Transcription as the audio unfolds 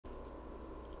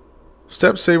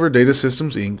StepSaver Data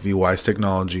Systems Inc. v. Wyse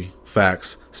Technology.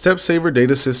 Facts. StepSaver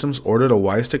Data Systems ordered a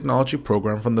Wyse Technology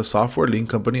program from the Software Link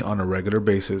company on a regular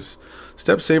basis.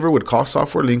 StepSaver would call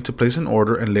Software Link to place an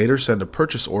order and later send a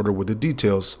purchase order with the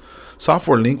details.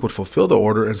 Software Link would fulfill the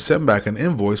order and send back an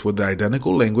invoice with the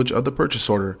identical language of the purchase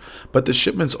order, but the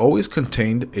shipments always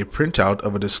contained a printout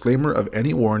of a disclaimer of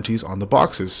any warranties on the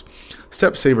boxes.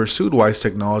 StepSaver sued Wyse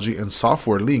Technology and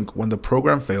Software Link when the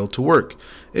program failed to work.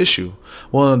 Issue: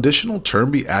 will an additional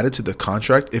term be added to the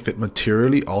contract if it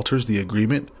materially alters the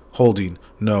agreement? Holding: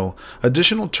 no.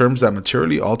 Additional terms that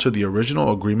materially alter the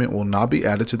original agreement will not be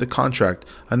added to the contract.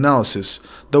 Analysis: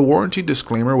 the warranty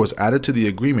disclaimer was added to the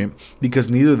agreement because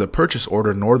neither the purchase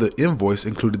order nor the invoice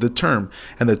included the term,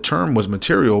 and the term was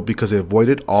material because it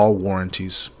voided all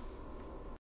warranties.